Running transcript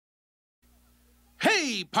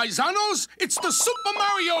Hey, paisanos, it's the Super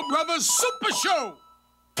Mario Brothers Super Show!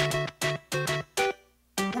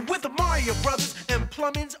 With the Mario Brothers and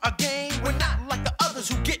plumbing's our game. We're not like the others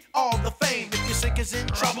who get all the fame. If your sink is in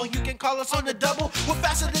trouble, you can call us on the double. We're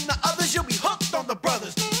faster than the others, you'll be hooked on the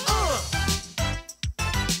brothers.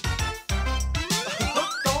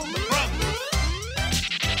 Hooked on the brothers.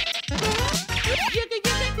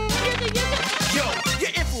 Yo,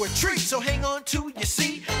 you're in for a treat, so hang on to your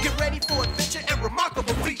seat. Get ready for adventure and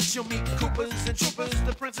remarkable feats. You'll meet Koopas and Troopers,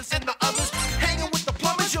 the princess and the others. Hanging with the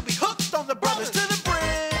plumbers, you'll be hooked on the brothers. To the bridge.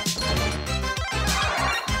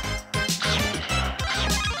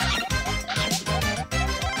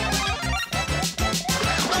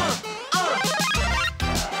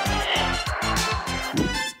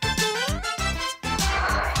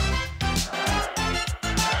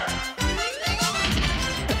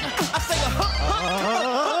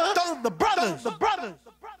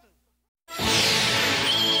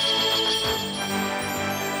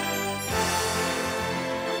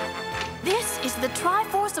 The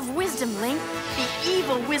Triforce of Wisdom, Link. The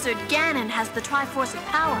evil wizard Ganon has the Triforce of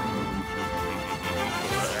Power.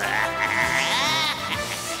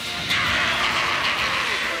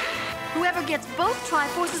 Whoever gets both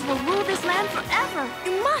Triforces will rule this land forever.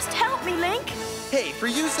 You must help me, Link. Hey, for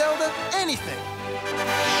you, Zelda, anything.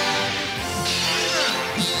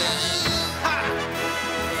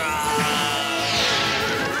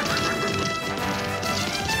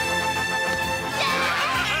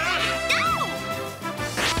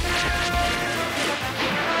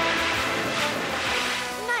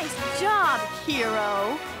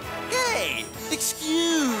 Hero. Hey,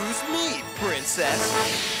 excuse me, princess.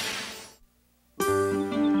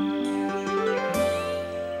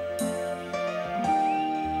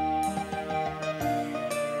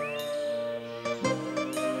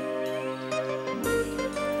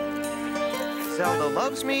 Zelda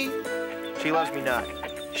loves me. She loves me not.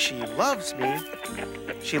 She loves me.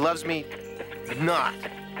 She loves me not.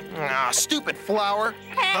 Ah, stupid flower.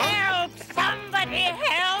 Help! Somebody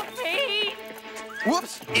help me!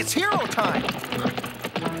 Whoops, it's hero time!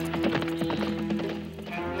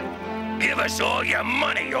 Give us all your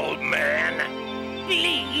money, old man!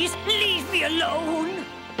 Please, leave me alone!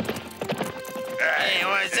 Hey,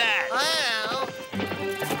 what's that? Well...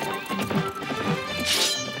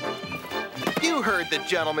 You heard the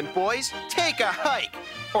gentleman, boys. Take a hike,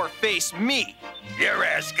 or face me. You're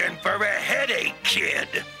asking for a headache,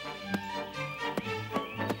 kid.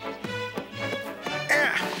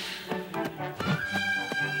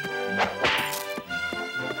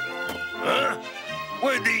 Huh?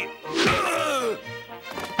 Where'd the...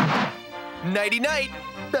 Nighty-night.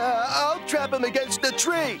 I'll trap him against the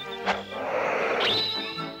tree.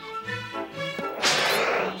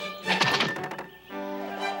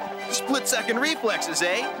 Split-second reflexes,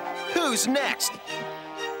 eh? Who's next?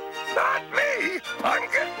 Not me! I'm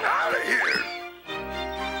getting out of here!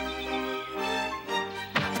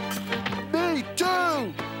 Me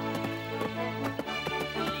too!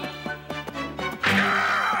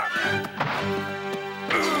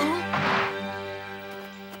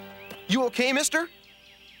 You okay, mister?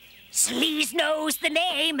 Sleaze knows the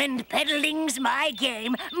name and peddling's my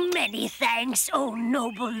game. Many thanks, oh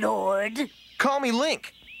noble lord. Call me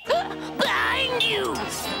Link. Behind you!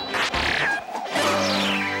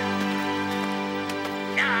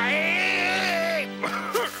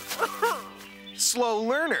 Slow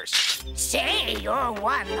learners. Say you're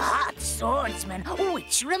one hot swordsman,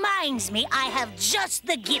 which reminds me I have just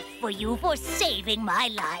the gift for you for saving my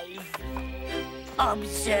life.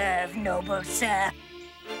 Observe, noble sir.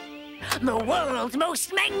 The world's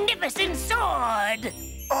most magnificent sword!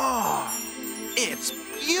 Oh, it's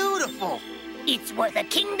beautiful! It's worth a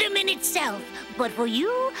kingdom in itself, but for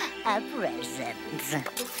you, a present.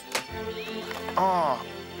 Oh,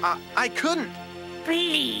 I couldn't.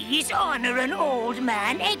 Please honor an old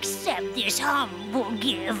man. Accept this humble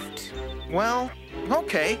gift. Well,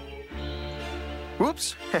 okay.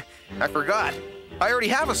 Whoops, I forgot. I already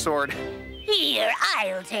have a sword. Here,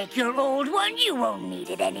 I'll take your old one. You won't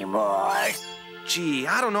need it anymore. Gee,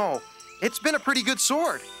 I don't know. It's been a pretty good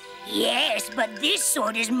sword. Yes, but this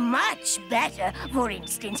sword is much better. For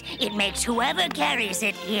instance, it makes whoever carries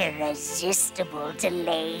it irresistible to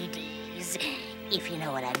ladies, if you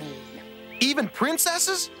know what I mean. Even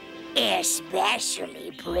princesses?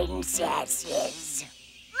 Especially princesses.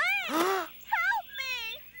 Help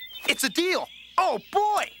me! It's a deal. Oh,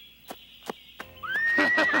 boy!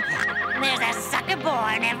 There's a sucker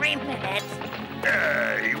born every minute.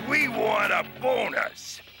 Hey, we want a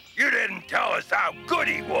bonus. You didn't tell us how good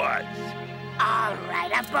he was. All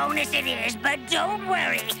right, a bonus it is, but don't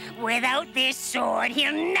worry. Without this sword,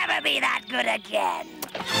 he'll never be that good again.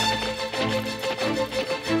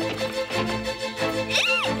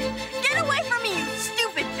 Get away from me, you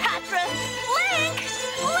stupid Patra! Link!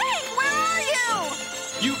 Link, where are you?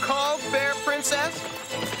 You called, Fair Princess?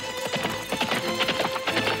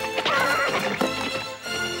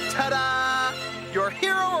 Ta-da! Your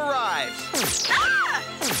hero arrives! Ah!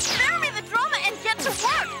 Spare me the drama and get to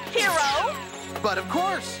work, hero! But of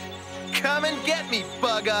course! Come and get me,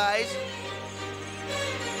 Bug Eyes!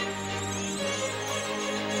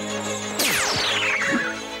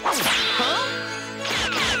 Huh?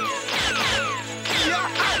 Yeah!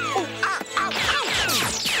 Ow! Ooh, ah, ow, ow!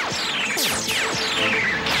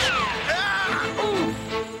 Ah!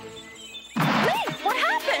 Link, what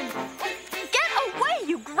happened? Get away,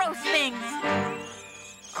 you gross things!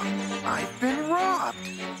 I've been robbed.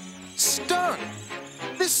 Stung.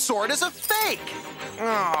 This sword is a fake.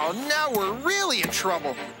 Oh, now we're really in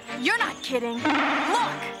trouble. You're not kidding. Look!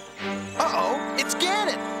 Uh-oh, it's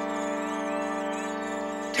Ganon.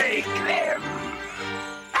 Take them.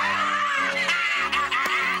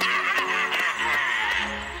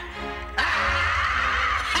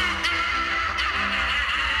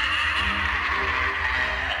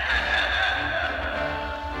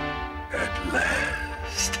 At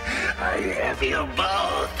last, I have you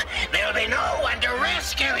both. There'll be no one to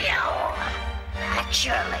rescue you.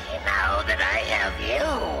 Naturally, now that I have you,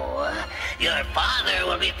 your father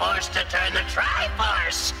will be forced to turn the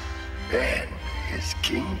Triforce and his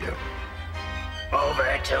kingdom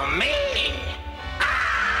over to me.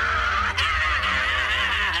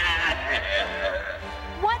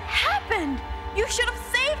 What happened? You should have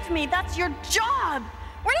saved me. That's your job.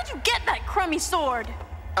 Where did you get that crummy sword?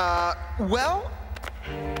 Well?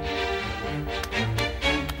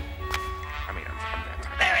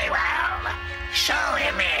 Very well. Show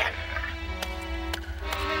him in.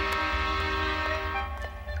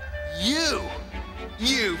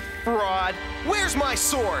 You fraud. Where's my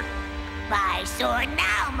sword? My sword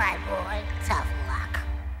now, my boy. Tough luck.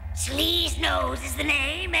 Sleaze Nose is the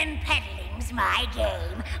name, and peddling's my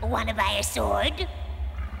game. Wanna buy a sword?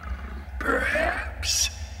 Perhaps.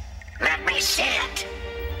 Let me see it.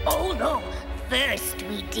 Oh no, first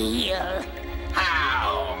we deal.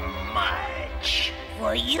 How much?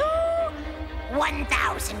 For you,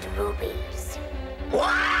 1,000 rubies.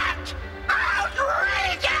 What?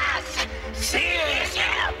 Outrageous! Seize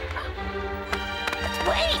him!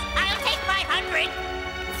 Wait, I'll take 500.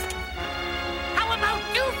 How about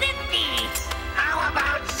 250? How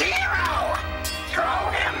about 0? Throw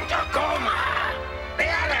him to Goma. The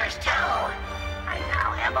others too. I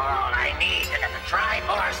now have all I need to get the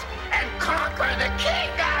Triforce and conquer the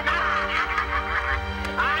kingdom.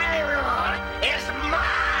 Hyrule is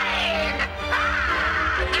mine.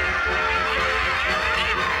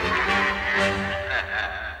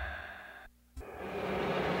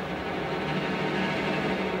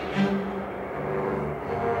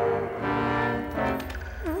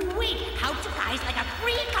 Wait, how to guys like a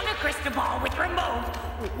free color crystal ball with remote.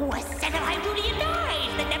 A set of Hyrulean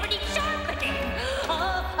eyes that never need sharpening.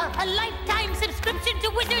 A lifetime subscription to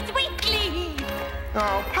Wizards Weekly.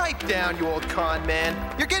 Oh, pipe down, you old con man.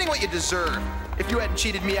 You're getting what you deserve. If you hadn't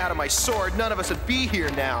cheated me out of my sword, none of us would be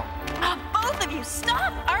here now. Both of you,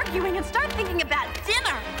 stop arguing and start thinking about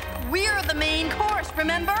dinner. We're the main course,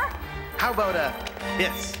 remember? How about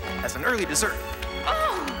this as an early dessert?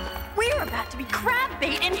 Oh, we're about to be crab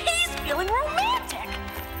bait and he's feeling romantic.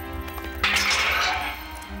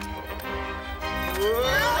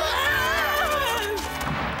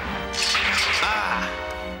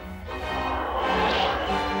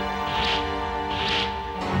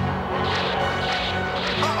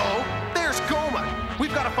 Uh-oh, there's Goma.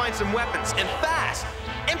 We've got to find some weapons, and fast.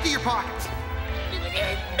 Empty your pockets.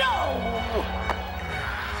 No!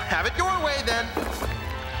 Have it your way, then.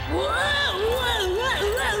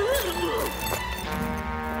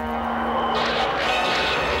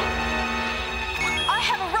 I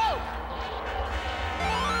have a rope.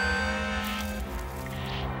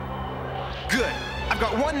 Good. I've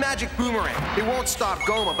got one magic boomerang. It won't stop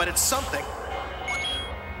Goma, but it's something.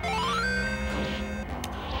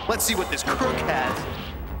 Let's see what this crook has.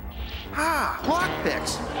 Ah,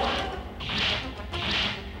 lockpicks.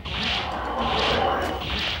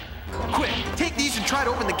 Quick, take these and try to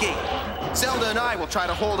open the gate. Zelda and I will try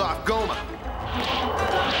to hold off Goma.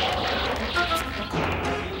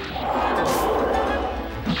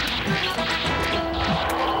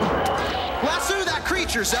 Lasso that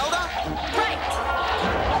creature, Zelda! Right.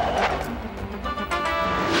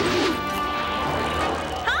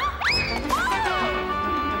 Huh?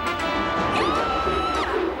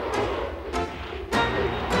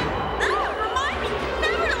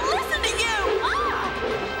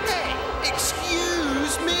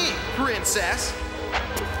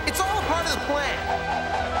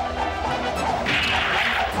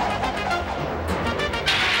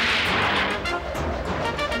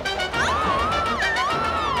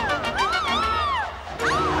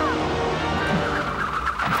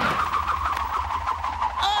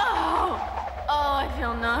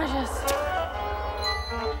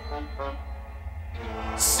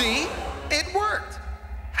 See? It worked.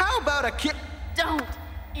 How about a kid? Don't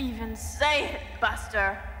even say it,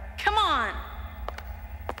 Buster. Come on.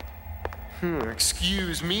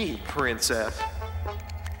 Excuse me, Princess.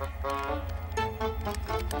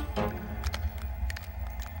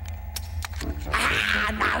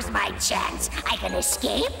 Now's my chance. I can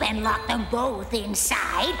escape and lock them both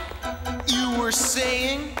inside. You were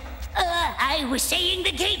saying? I was saying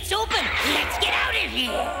the gate's open. Let's get out of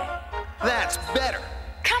here. That's better.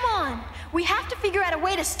 Come on. We have to figure out a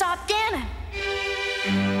way to stop Ganon.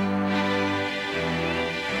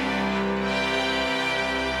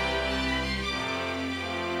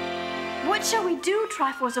 What shall we do,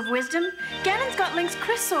 Triforce of Wisdom? Ganon's got Link's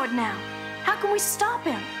Chris Sword now. How can we stop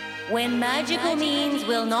him? When magical means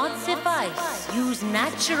will not suffice, use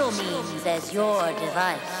natural means as your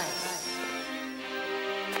device.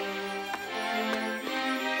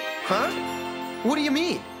 Huh? What do you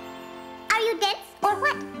mean? Are you dense or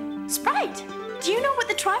what? Sprite, do you know what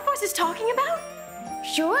the Triforce is talking about?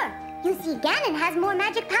 Sure. You see, Ganon has more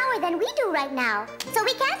magic power than we do right now. So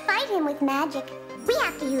we can't fight him with magic. We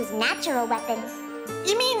have to use natural weapons.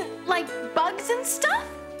 You mean like bugs and stuff?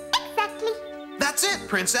 Exactly. That's it,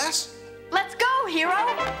 Princess. Let's go, hero.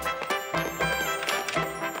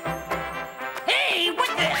 Hey,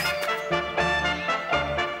 what the?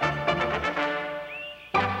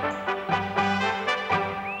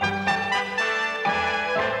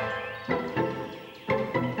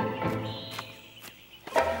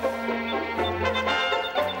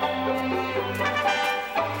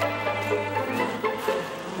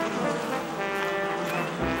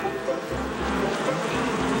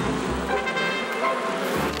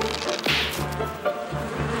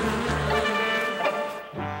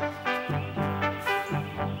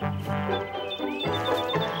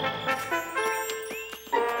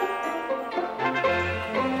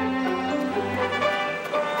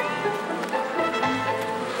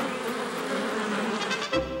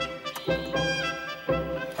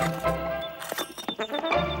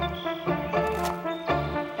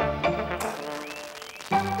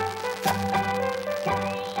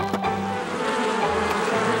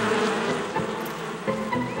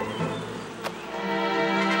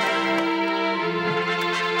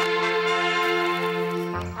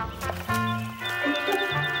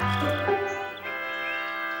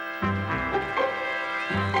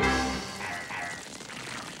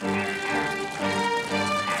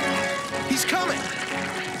 He's coming.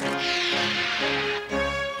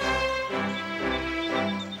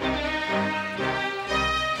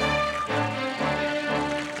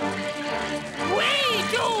 Wait,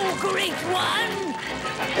 oh, great one!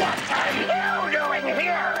 What are you doing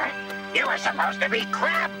here? You were supposed to be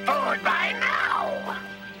crab food by now.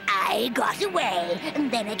 I got away, and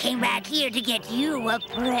then I came back here to get you a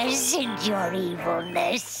present, your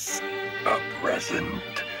evilness. A present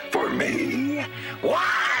for me?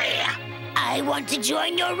 Why? I want to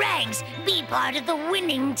join your ranks, be part of the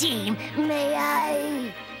winning team. May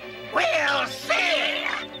I? We'll see.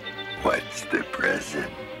 What's the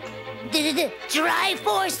present? The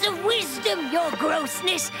Triforce of Wisdom, your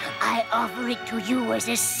grossness. I offer it to you as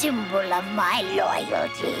a symbol of my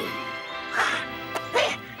loyalty.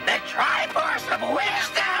 The Triforce of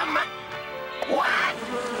Wisdom? What?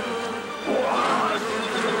 What?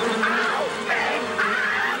 Ow!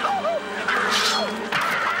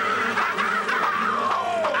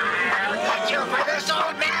 I'll get you for this,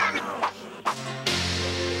 old man!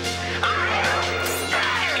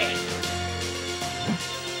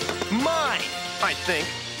 Mine, I think.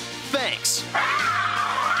 Thanks.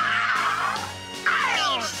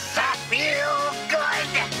 I'll zap you good!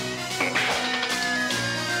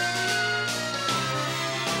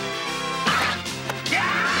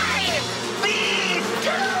 Die! These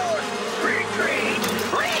two! Retreat!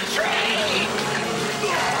 Retreat!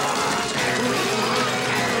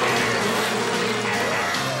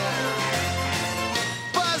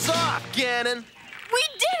 Buzz off, Ganon. We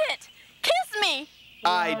did it! Kiss me!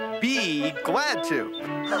 I'd be glad to,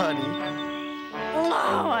 honey.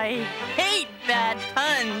 Oh, I hate bad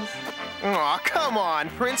puns. Aw, come on,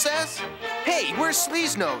 Princess. Hey, where's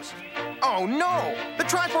Sleazenose? Oh, no! The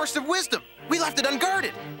Triforce of Wisdom! We left it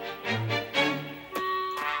unguarded!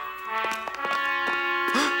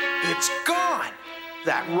 It's gone!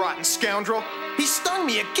 That rotten scoundrel! He stung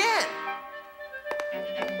me again!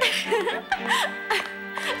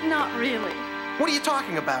 Not really. What are you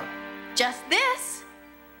talking about? Just this.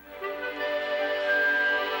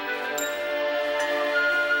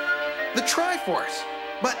 The Triforce!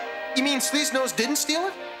 But you mean Sleazenose didn't steal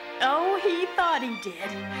it? Oh, he thought he did.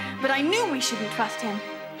 But I knew we shouldn't trust him.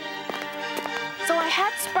 So I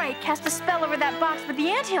had Sprite cast a spell over that box with the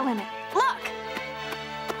anthill in it. Look!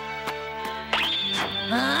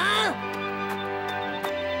 Huh?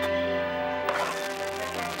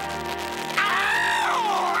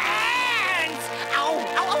 Ow! Ants! Ow!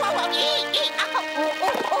 Ow! Ow! Ow! Ow! Ee! Ee! Ow! Oh!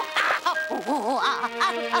 Oh! Oh! Ow! Oh! Ah!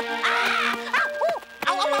 Ah! Ah! Ow!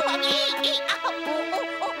 Ow! Ow! Ow! Ow! Ee! Ee! Ow! Oh!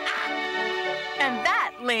 Oh! Oh! Ah! And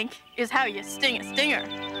that, Link, is how you sting a stinger.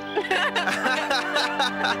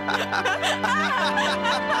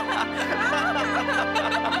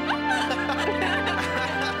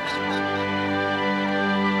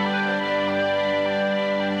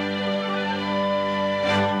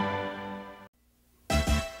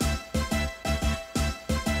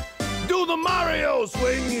 Do the Mario!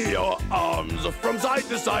 Swing your arms from side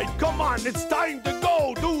to side. Come on, it's time to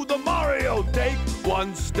go. Do the Mario. Take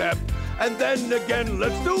one step, and then again.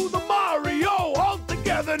 Let's do the Mario all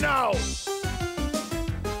together now.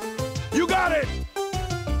 You got it.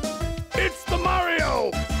 It's the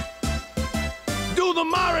Mario. Do the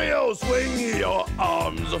Mario. Swing your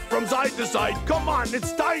arms from side to side. Come on,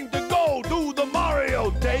 it's time to go. Do the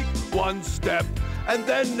Mario. Take one step, and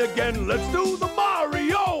then again. Let's do the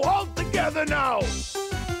Mario all together now.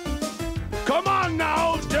 Come on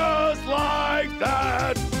now, just like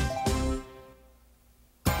that.